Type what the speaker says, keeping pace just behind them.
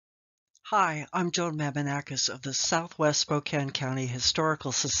Hi, I'm Joan Mabanakis of the Southwest Spokane County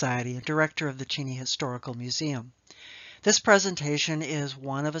Historical Society and Director of the Cheney Historical Museum. This presentation is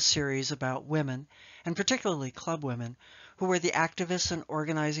one of a series about women, and particularly club women, who were the activists and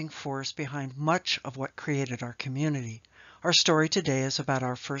organizing force behind much of what created our community. Our story today is about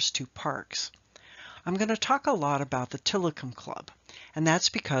our first two parks. I'm going to talk a lot about the Tillicum Club, and that's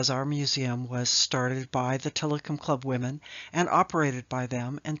because our museum was started by the Tillicum Club women and operated by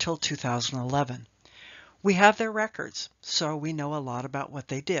them until 2011. We have their records, so we know a lot about what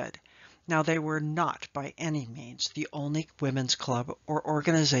they did. Now, they were not by any means the only women's club or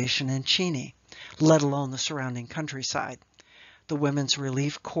organization in Cheney, let alone the surrounding countryside. The Women's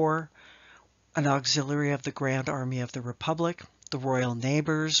Relief Corps, an auxiliary of the Grand Army of the Republic, the Royal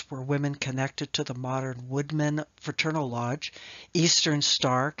Neighbors were women connected to the modern Woodmen Fraternal Lodge, Eastern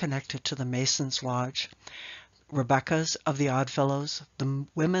Star connected to the Masons Lodge, Rebecca's of the Oddfellows, the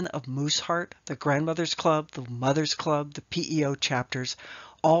Women of Mooseheart, the Grandmothers Club, the Mothers Club, the PEO chapters,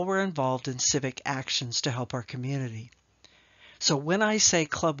 all were involved in civic actions to help our community. So when I say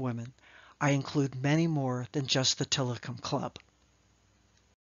club women, I include many more than just the Tillicum Club.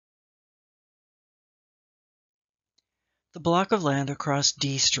 The block of land across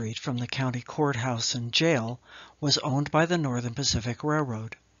D Street from the county courthouse and jail was owned by the Northern Pacific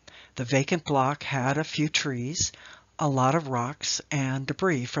Railroad. The vacant block had a few trees, a lot of rocks, and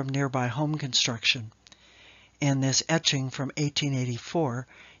debris from nearby home construction. In this etching from 1884,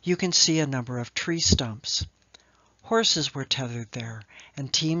 you can see a number of tree stumps. Horses were tethered there,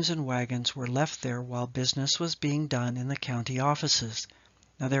 and teams and wagons were left there while business was being done in the county offices.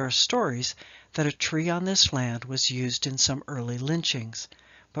 Now, there are stories that a tree on this land was used in some early lynchings,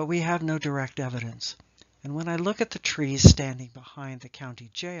 but we have no direct evidence. And when I look at the trees standing behind the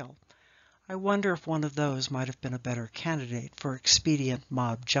county jail, I wonder if one of those might have been a better candidate for expedient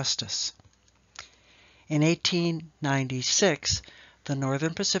mob justice. In 1896, the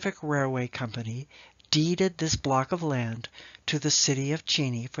Northern Pacific Railway Company deeded this block of land to the city of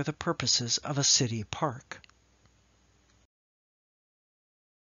Cheney for the purposes of a city park.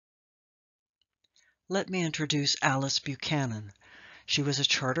 Let me introduce Alice Buchanan. She was a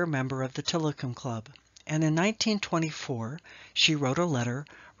charter member of the Tillicum Club, and in 1924 she wrote a letter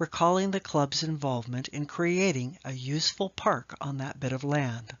recalling the club's involvement in creating a useful park on that bit of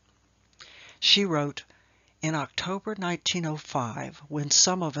land. She wrote, "In October 1905, when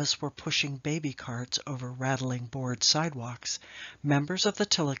some of us were pushing baby carts over rattling board sidewalks, members of the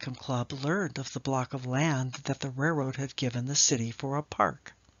Tillicum Club learned of the block of land that the railroad had given the city for a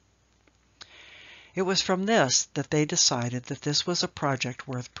park. It was from this that they decided that this was a project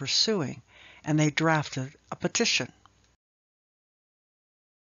worth pursuing, and they drafted a petition."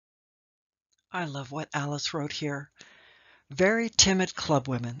 I love what Alice wrote here. "Very timid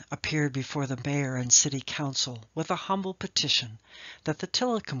clubwomen appeared before the mayor and city council with a humble petition that the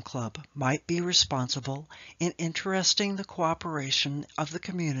Tillicum Club might be responsible in interesting the cooperation of the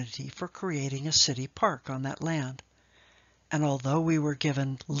community for creating a city park on that land. And although we were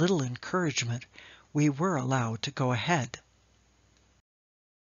given little encouragement, we were allowed to go ahead."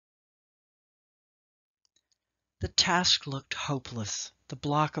 The task looked hopeless. The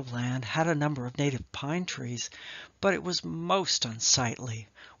block of land had a number of native pine trees, but it was most unsightly,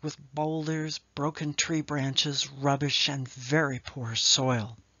 with boulders, broken tree branches, rubbish, and very poor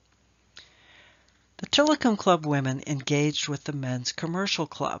soil. The Tillicum Club women engaged with the Men's Commercial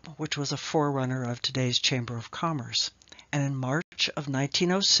Club, which was a forerunner of today's Chamber of Commerce. And in March of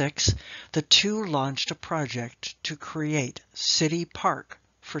 1906, the two launched a project to create City Park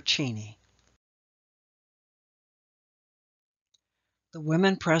for Cheney. The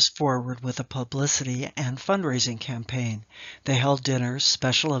women pressed forward with a publicity and fundraising campaign. They held dinners,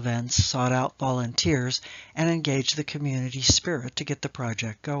 special events, sought out volunteers, and engaged the community spirit to get the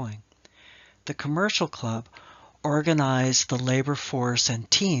project going. The Commercial Club organized the labor force and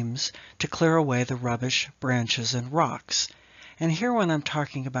teams to clear away the rubbish, branches, and rocks. And here when I'm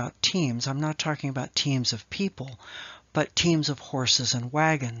talking about teams, I'm not talking about teams of people, but teams of horses and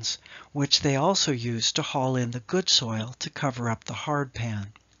wagons, which they also used to haul in the good soil to cover up the hard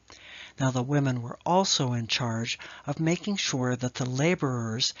pan. Now, the women were also in charge of making sure that the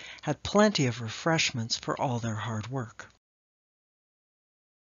laborers had plenty of refreshments for all their hard work.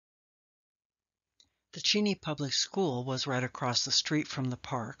 The Cheney Public School was right across the street from the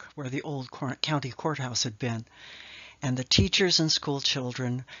park, where the old county courthouse had been, and the teachers and school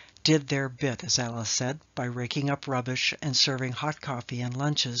children did their bit, as Alice said, by raking up rubbish and serving hot coffee and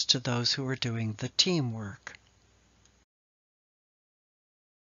lunches to those who were doing the teamwork.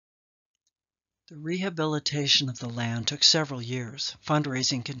 The rehabilitation of the land took several years.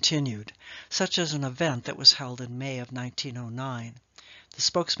 Fundraising continued, such as an event that was held in May of 1909. The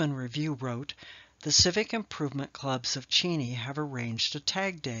Spokesman Review wrote, "The Civic Improvement Clubs of Cheney have arranged a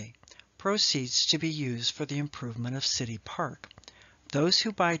tag day, proceeds to be used for the improvement of City Park. Those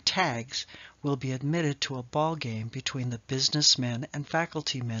who buy tags will be admitted to a ball game between the businessmen and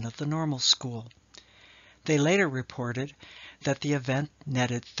faculty men of the normal school." They later reported that the event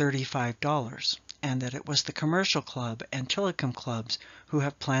netted $35, and that it was the Commercial Club and Tillicum Clubs who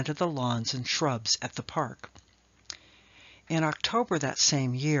have planted the lawns and shrubs at the park. In October that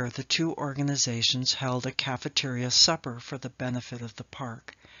same year, the two organizations held a cafeteria supper for the benefit of the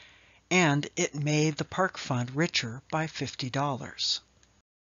park, and it made the park fund richer by $50.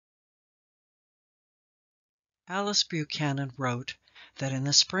 Alice Buchanan wrote that in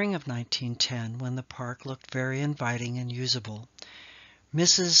the spring of 1910, when the park looked very inviting and usable,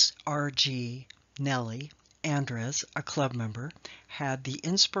 Mrs. R.G. Nellie Andres, a club member, had the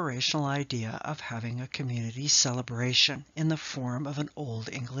inspirational idea of having a community celebration in the form of an Old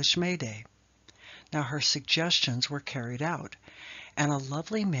English May Day. Now her suggestions were carried out, and a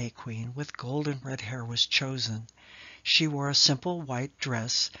lovely May Queen with golden red hair was chosen. She wore a simple white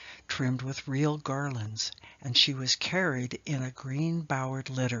dress trimmed with real garlands, and she was carried in a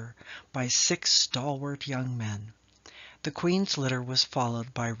green-bowered litter by 6 stalwart young men. The Queen's litter was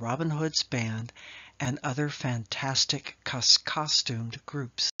followed by Robin Hood's band and other fantastic costumed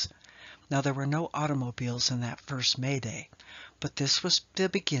groups. Now there were no automobiles in that first May Day, but this was the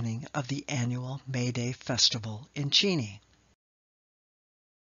beginning of the annual May Day Festival in Cheney.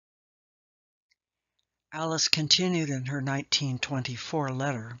 Alice continued in her 1924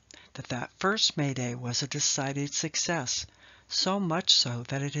 letter that first May Day was a decided success, so much so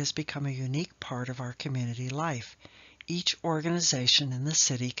that it has become a unique part of our community life. Each organization in the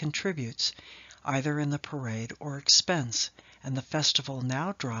city contributes, either in the parade or expense, and the festival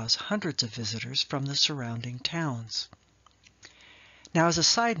now draws hundreds of visitors from the surrounding towns. Now, as a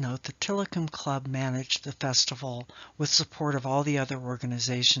side note, the Tillicum Club managed the festival with support of all the other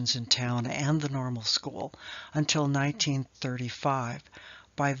organizations in town and the normal school until 1935.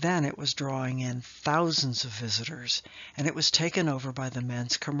 By then it was drawing in thousands of visitors, and it was taken over by the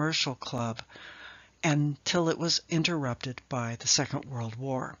Men's Commercial Club until it was interrupted by the Second World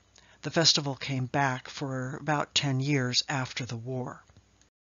War. The festival came back for about 10 years after the war.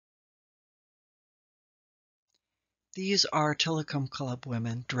 These are Tillicum Club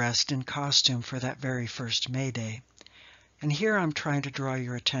women dressed in costume for that very first May Day. And here I'm trying to draw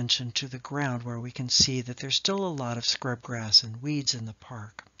your attention to the ground where we can see that there's still a lot of scrubgrass and weeds in the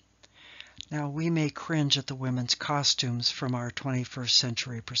park. Now, we may cringe at the women's costumes from our 21st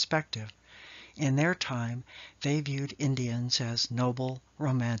century perspective. In their time, they viewed Indians as noble,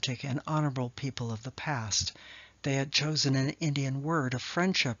 romantic, and honorable people of the past. They had chosen an Indian word of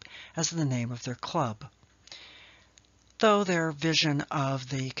friendship as the name of their club, though their vision of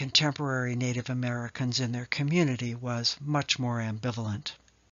the contemporary Native Americans in their community was much more ambivalent.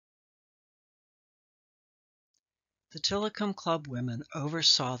 The Tillicum Club women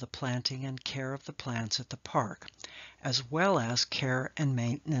oversaw the planting and care of the plants at the park, as well as care and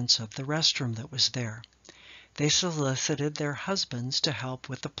maintenance of the restroom that was there. They solicited their husbands to help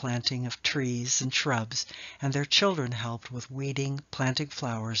with the planting of trees and shrubs, and their children helped with weeding, planting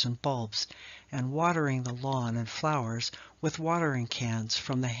flowers and bulbs, and watering the lawn and flowers with watering cans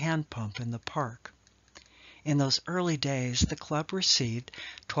from the hand pump in the park. In those early days, the club received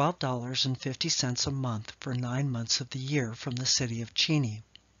 $12.50 a month for 9 months of the year from the city of Cheney.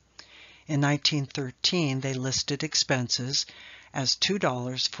 In 1913, they listed expenses as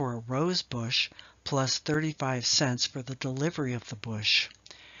 $2 for a rose bush plus 35 cents for the delivery of the bush.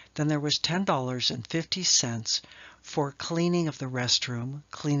 Then there was $10.50 for cleaning of the restroom,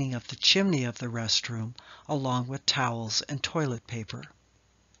 cleaning of the chimney of the restroom, along with towels and toilet paper.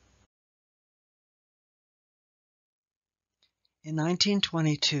 In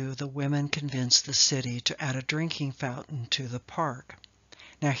 1922, the women convinced the city to add a drinking fountain to the park.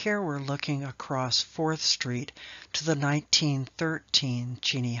 Now here we're looking across 4th Street to the 1913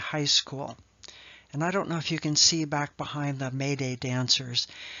 Cheney High School. And I don't know if you can see back behind the May Day dancers,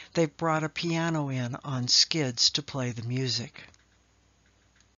 they've brought a piano in on skids to play the music.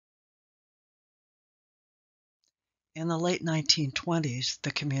 In the late 1920s,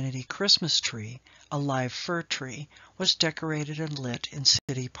 the community Christmas tree, a live fir tree, was decorated and lit in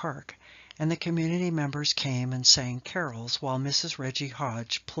City Park, and the community members came and sang carols while Mrs. Reggie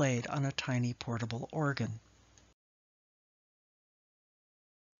Hodge played on a tiny portable organ.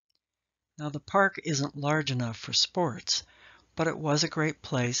 Now, the park isn't large enough for sports, but it was a great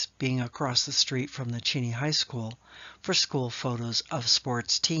place, being across the street from the Cheney High School, for school photos of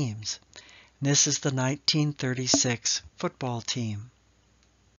sports teams. This is the 1936 football team.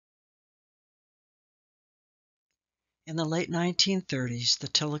 In the late 1930s, the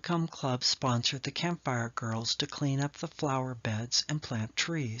Tillicum Club sponsored the Campfire Girls to clean up the flower beds and plant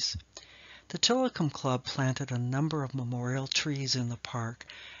trees. The Tillicum Club planted a number of memorial trees in the park,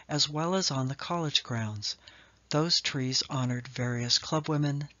 as well as on the college grounds. Those trees honored various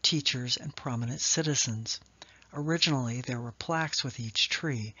clubwomen, teachers, and prominent citizens. Originally, there were plaques with each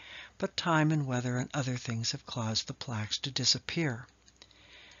tree, but time and weather and other things have caused the plaques to disappear.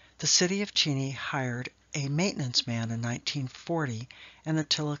 The city of Cheney hired a maintenance man in 1940, and the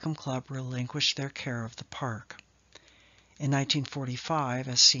Tillicum Club relinquished their care of the park. In 1945,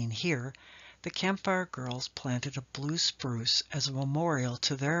 as seen here, the Campfire Girls planted a blue spruce as a memorial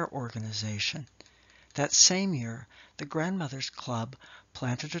to their organization. That same year, the Grandmothers Club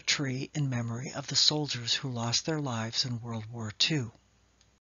planted a tree in memory of the soldiers who lost their lives in World War II.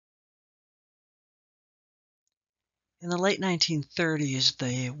 In the late 1930s,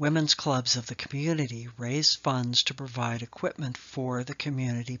 the women's clubs of the community raised funds to provide equipment for the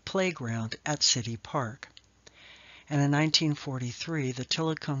community playground at City Park. And in 1943, the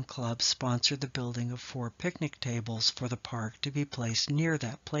Tillicum Club sponsored the building of 4 picnic tables for the park to be placed near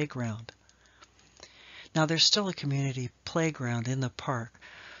that playground. Now, there's still a community playground in the park,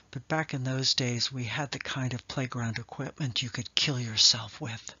 but back in those days, we had the kind of playground equipment you could kill yourself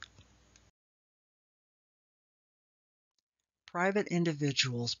with. Private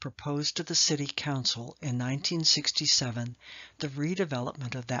individuals proposed to the City Council in 1967 the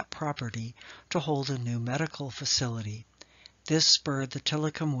redevelopment of that property to hold a new medical facility. This spurred the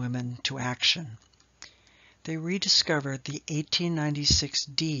Tillicum women to action. They rediscovered the 1896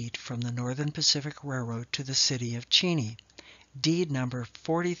 deed from the Northern Pacific Railroad to the city of Cheney, deed number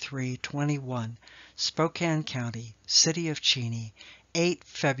 4321, Spokane County, City of Cheney, 8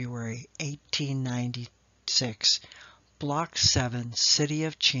 February 1896. Block 7, City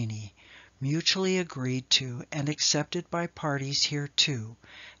of Cheney, mutually agreed to and accepted by parties hereto,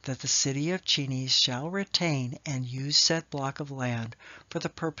 that the City of Cheney shall retain and use said block of land for the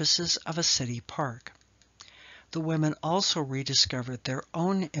purposes of a city park. The women also rediscovered their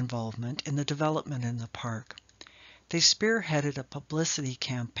own involvement in the development in the park. They spearheaded a publicity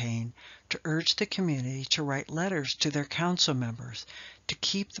campaign to urge the community to write letters to their council members to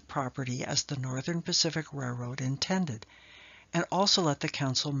keep the property as the Northern Pacific Railroad intended, and also let the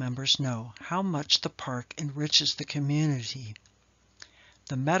council members know how much the park enriches the community.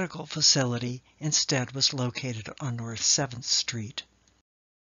 The medical facility instead was located on North 7th Street.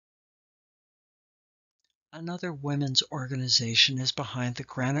 Another women's organization is behind the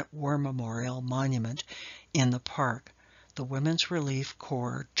Granite War Memorial Monument in the park. The Women's Relief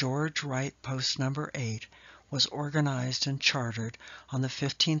Corps George Wright Post No. 8 was organized and chartered on the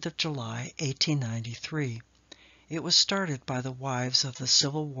 15th of July, 1893. It was started by the wives of the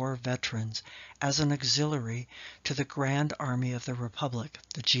Civil War veterans as an auxiliary to the Grand Army of the Republic,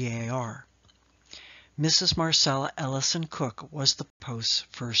 the GAR. Mrs. Marcella Ellison Cook was the post's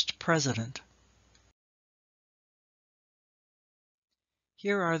first president.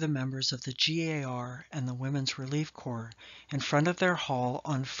 Here are the members of the GAR and the Women's Relief Corps in front of their hall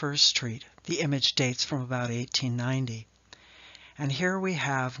on First Street. The image dates from about 1890. And here we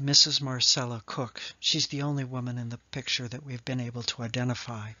have Mrs. Marcella Cook. She's the only woman in the picture that we've been able to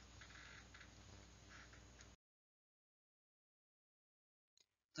identify.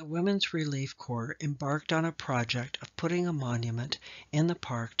 The Women's Relief Corps embarked on a project of putting a monument in the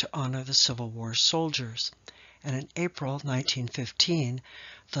park to honor the Civil War soldiers. And in April 1915,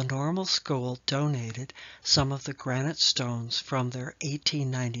 the Normal School donated some of the granite stones from their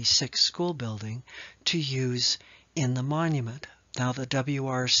 1896 school building to use in the monument. Now the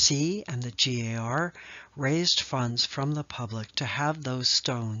WRC and the GAR raised funds from the public to have those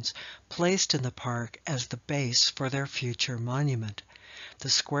stones placed in the park as the base for their future monument. The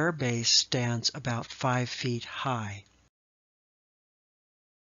square base stands about 5 feet high.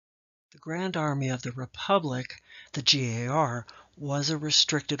 The Grand Army of the Republic, the GAR, was a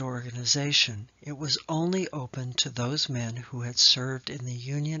restricted organization. It was only open to those men who had served in the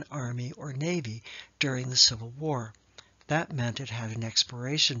Union Army or Navy during the Civil War. That meant it had an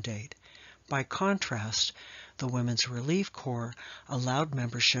expiration date. By contrast, the Women's Relief Corps allowed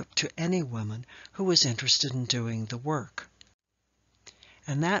membership to any woman who was interested in doing the work.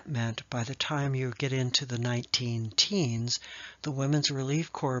 And that meant by the time you get into the 19-teens, the Women's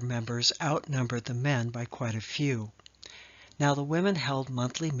Relief Corps members outnumbered the men by quite a few. Now the women held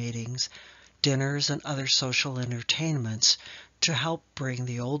monthly meetings dinners and other social entertainments to help bring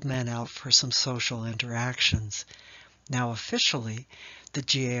the old men out for some social interactions. Now officially, the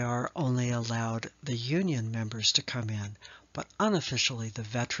GAR only allowed the Union members to come in, but unofficially the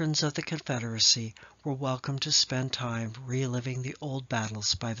veterans of the Confederacy were welcome to spend time reliving the old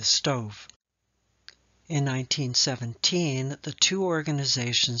battles by the stove. In 1917, the two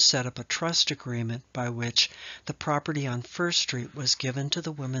organizations set up a trust agreement by which the property on First Street was given to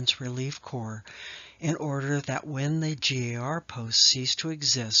the Women's Relief Corps in order that when the GAR post ceased to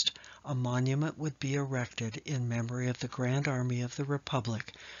exist, a monument would be erected in memory of the Grand Army of the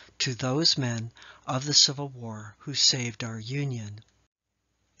Republic to those men of the Civil War who saved our Union.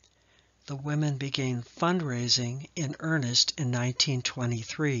 The women began fundraising in earnest in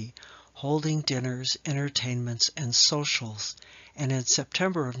 1923, holding dinners, entertainments, and socials, and in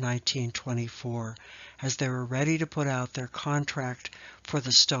September of 1924, as they were ready to put out their contract for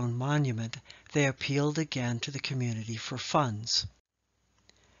the stone monument, they appealed again to the community for funds.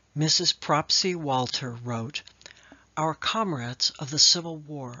 Mrs. Propsy Walter wrote, "Our comrades of the Civil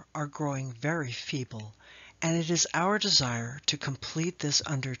War are growing very feeble, and it is our desire to complete this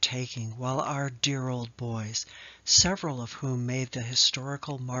undertaking while our dear old boys, several of whom made the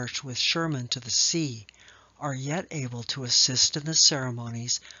historical march with Sherman to the sea, are yet able to assist in the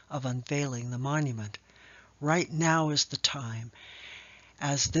ceremonies of unveiling the monument. Right now is the time,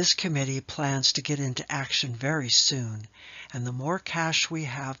 as this committee plans to get into action very soon, and the more cash we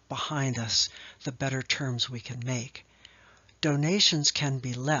have behind us, the better terms we can make. Donations can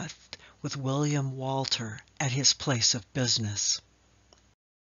be left with William Walter at his place of business."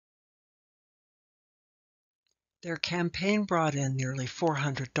 Their campaign brought in nearly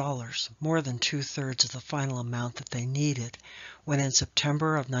 $400, more than two-thirds of the final amount that they needed, when in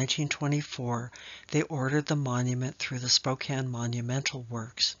September of 1924 they ordered the monument through the Spokane Monumental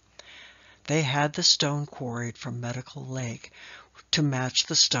Works. They had the stone quarried from Medical Lake to match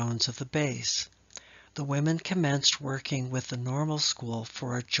the stones of the base. The women commenced working with the Normal School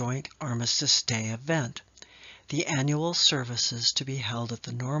for a joint Armistice Day event. The annual services to be held at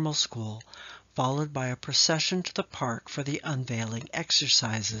the Normal School, followed by a procession to the park for the unveiling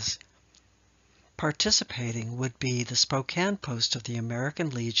exercises. Participating would be the Spokane post of the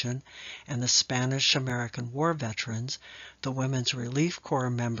American Legion and the Spanish-American War veterans, the Women's Relief Corps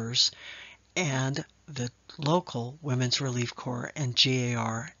members, and the local Women's Relief Corps and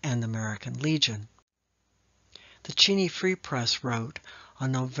GAR and the American Legion. The Cheney Free Press wrote,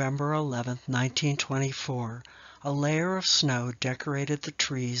 on November 11, 1924, a layer of snow decorated the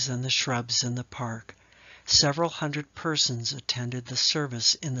trees and the shrubs in the park. Several hundred persons attended the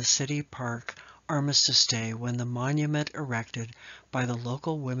service in the city park Armistice Day when the monument erected by the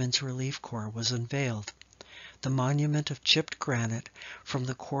local Women's Relief Corps was unveiled. The monument of chipped granite from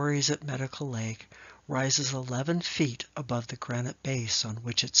the quarries at Medical Lake rises 11 feet above the granite base on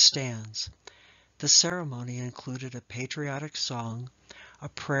which it stands. The ceremony included a patriotic song, a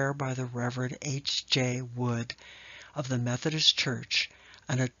prayer by the Reverend H.J. Wood of the Methodist Church,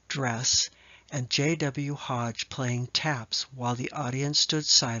 an address, and J.W. Hodge playing taps while the audience stood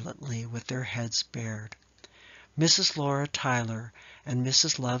silently with their heads bared. Mrs. Laura Tyler and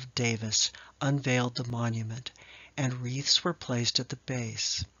Mrs. Love Davis unveiled the monument, and wreaths were placed at the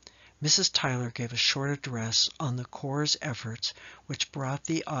base. Mrs. Tyler gave a short address on the Corps' efforts, which brought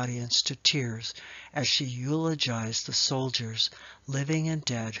the audience to tears as she eulogized the soldiers, living and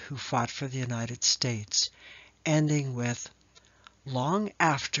dead, who fought for the United States, ending with, "Long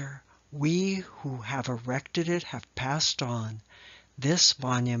after we who have erected it have passed on, this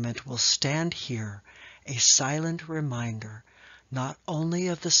monument will stand here, a silent reminder, not only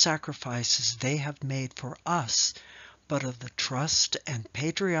of the sacrifices they have made for us, but of the trust and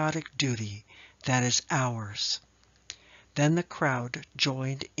patriotic duty that is ours." Then the crowd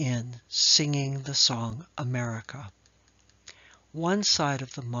joined in singing the song America. One side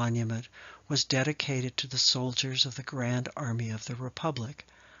of the monument was dedicated to the soldiers of the Grand Army of the Republic,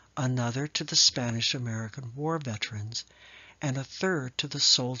 another to the Spanish-American War veterans, and a third to the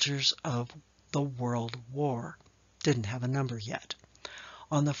soldiers of the World War. Didn't have a number yet.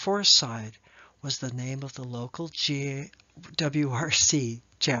 On the fourth side was the name of the local WRC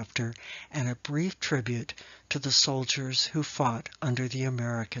chapter and a brief tribute to the soldiers who fought under the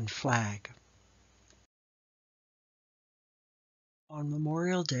American flag. On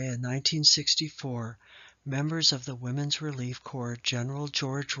Memorial Day in 1964, members of the Women's Relief Corps General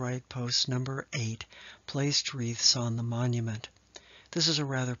George Wright Post No. 8 placed wreaths on the monument. This is a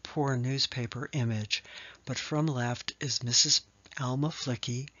rather poor newspaper image, but from left is Mrs. Alma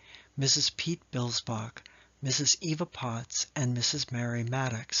Flicky, Mrs. Pete Bilsbach, Mrs. Eva Potts, and Mrs. Mary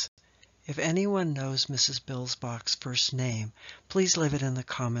Maddox. If anyone knows Mrs. Bilsbach's first name, please leave it in the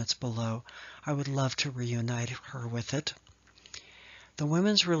comments below. I would love to reunite her with it. The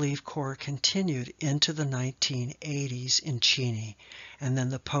Women's Relief Corps continued into the 1980s in Cheney, and then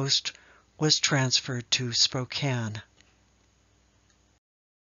the post was transferred to Spokane.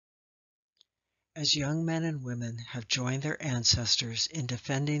 As young men and women have joined their ancestors in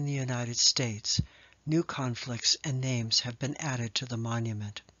defending the United States, new conflicts and names have been added to the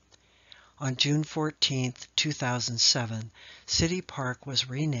monument. On June 14, 2007, City Park was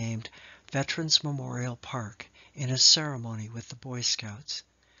renamed Veterans Memorial Park in a ceremony with the Boy Scouts.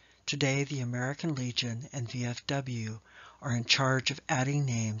 Today, the American Legion and VFW are in charge of adding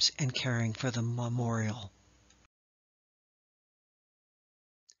names and caring for the memorial.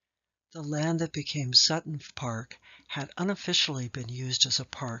 The land that became Sutton Park had unofficially been used as a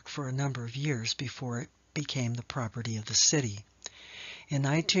park for a number of years before it became the property of the city. In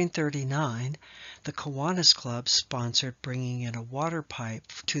 1939, the Kiwanis Club sponsored bringing in a water pipe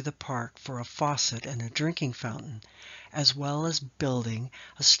to the park for a faucet and a drinking fountain, as well as building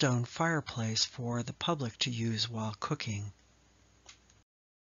a stone fireplace for the public to use while cooking.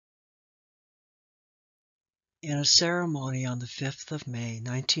 In a ceremony on the 5th of May,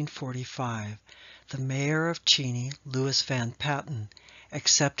 1945, the mayor of Cheney, Louis Van Patten,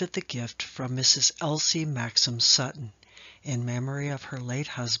 accepted the gift from Mrs. Elsie Maxim Sutton in memory of her late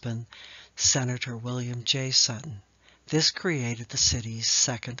husband, Senator William J. Sutton. This created the city's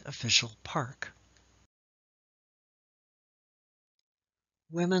second official park.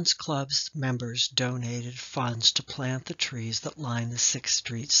 Women's Club's members donated funds to plant the trees that line the 6th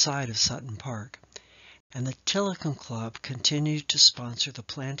Street side of Sutton Park, and the Tillicum Club continued to sponsor the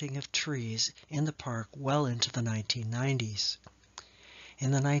planting of trees in the park well into the 1990s.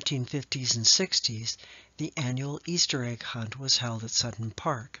 In the 1950s and 60s, the annual Easter egg hunt was held at Sutton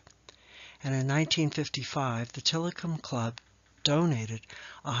Park, and in 1955 the Tillicum Club donated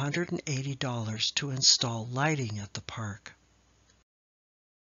 $180 to install lighting at the park.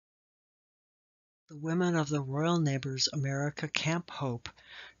 The women of the Royal Neighbors America Camp Hope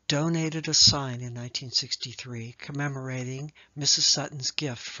donated a sign in 1963 commemorating Mrs. Sutton's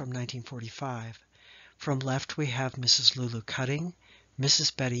gift from 1945. From left we have Mrs. Lulu Cutting,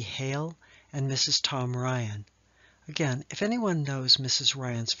 Mrs. Betty Hale, and Mrs. Tom Ryan. Again, if anyone knows Mrs.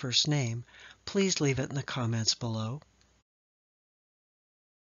 Ryan's first name, please leave it in the comments below.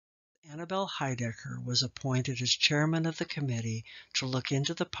 Annabelle Heidecker was appointed as chairman of the committee to look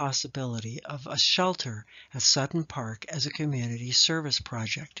into the possibility of a shelter at Sutton Park as a community service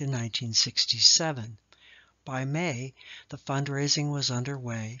project in 1967. By May, the fundraising was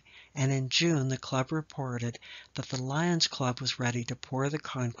underway, and in June the club reported that the Lions Club was ready to pour the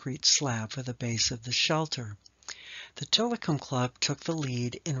concrete slab for the base of the shelter. The Tillicum Club took the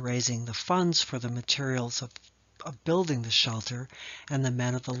lead in raising the funds for the materials of building the shelter, and the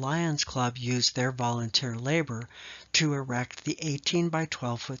men of the Lions Club used their volunteer labor to erect the 18 by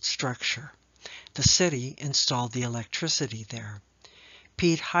 12-foot structure. The city installed the electricity there.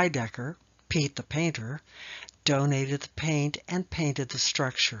 Pete Heidecker, Pete the painter, donated the paint and painted the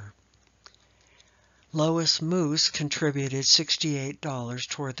structure. Lois Moose contributed $68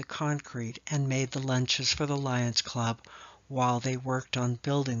 toward the concrete and made the lunches for the Lions Club while they worked on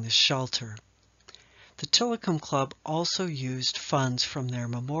building the shelter. The Tillicum Club also used funds from their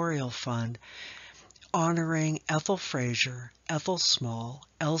memorial fund honoring Ethel Frazier, Ethel Small,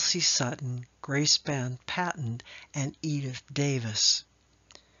 Elsie Sutton, Grace Van Patten, and Edith Davis.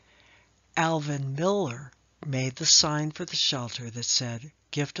 Alvin Miller made the sign for the shelter that said,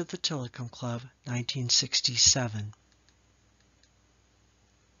 "Gift of the Tillicum Club, 1967.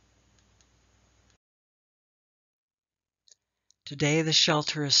 Today the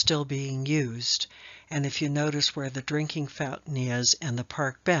shelter is still being used, and if you notice where the drinking fountain is and the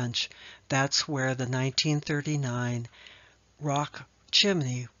park bench, that's where the 1939 rock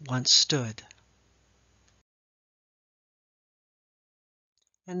chimney once stood.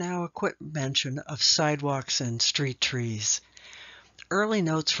 And now a quick mention of sidewalks and street trees. Early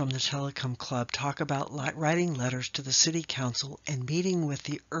notes from the Tillicum Club talk about writing letters to the City Council and meeting with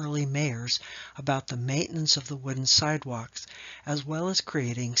the early mayors about the maintenance of the wooden sidewalks, as well as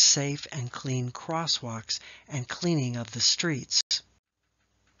creating safe and clean crosswalks and cleaning of the streets.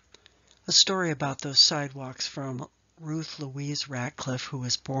 A story about those sidewalks from Ruth Louise Ratcliffe, who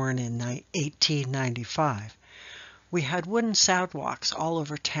was born in 1895. We had wooden sidewalks all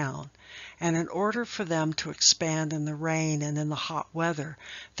over town, and in order for them to expand in the rain and in the hot weather,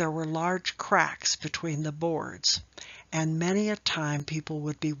 there were large cracks between the boards, and many a time people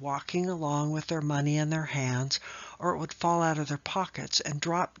would be walking along with their money in their hands or it would fall out of their pockets and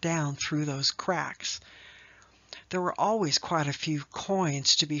drop down through those cracks. There were always quite a few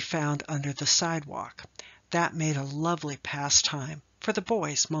coins to be found under the sidewalk. That made a lovely pastime, for the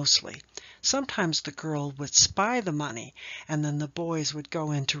boys mostly. Sometimes the girl would spy the money, and then the boys would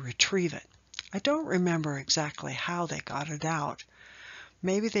go in to retrieve it. I don't remember exactly how they got it out.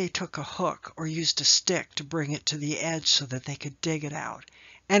 Maybe they took a hook or used a stick to bring it to the edge so that they could dig it out.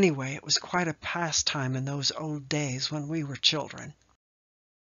 Anyway, it was quite a pastime in those old days when we were children.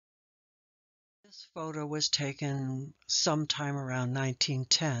 This photo was taken sometime around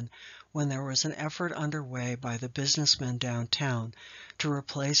 1910 when there was an effort underway by the businessmen downtown to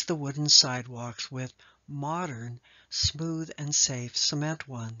replace the wooden sidewalks with modern, smooth and safe cement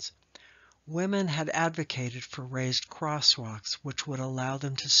ones. Women had advocated for raised crosswalks which would allow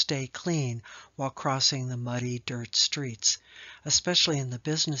them to stay clean while crossing the muddy dirt streets, especially in the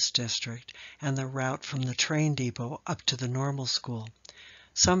business district and the route from the train depot up to the normal school.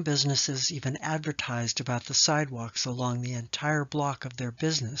 Some businesses even advertised about the sidewalks along the entire block of their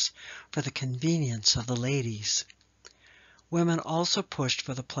business for the convenience of the ladies. Women also pushed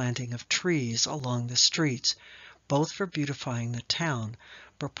for the planting of trees along the streets, both for beautifying the town,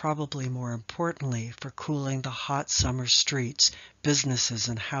 but probably more importantly for cooling the hot summer streets, businesses,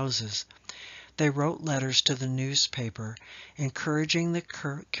 and houses. They wrote letters to the newspaper encouraging the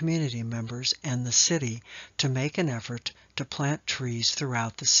community members and the city to make an effort to plant trees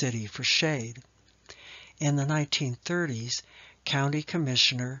throughout the city for shade. In the 1930s, County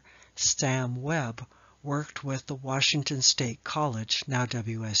Commissioner Sam Webb worked with the Washington State College, now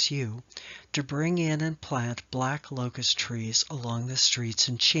WSU, to bring in and plant black locust trees along the streets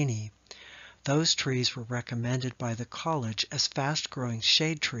in Cheney. Those trees were recommended by the college as fast-growing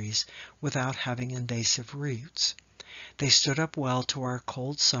shade trees without having invasive roots. They stood up well to our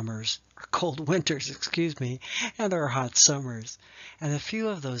cold winters, and our hot summers, and a few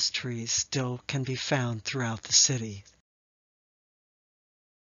of those trees still can be found throughout the city.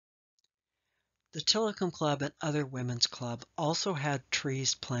 The Tillicum Club and other women's clubs also had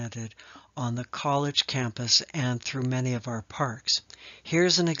trees planted on the college campus and through many of our parks.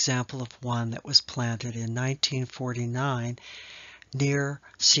 Here's an example of one that was planted in 1949 near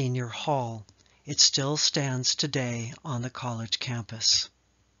Senior Hall. It still stands today on the college campus.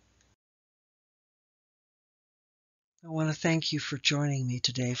 I want to thank you for joining me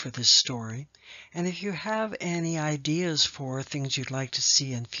today for this story. And if you have any ideas for things you'd like to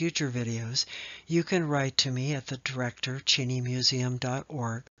see in future videos, you can write to me at the director,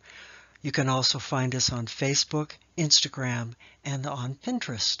 cheneymuseum.org. You can also find us on Facebook, Instagram, and on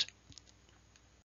Pinterest.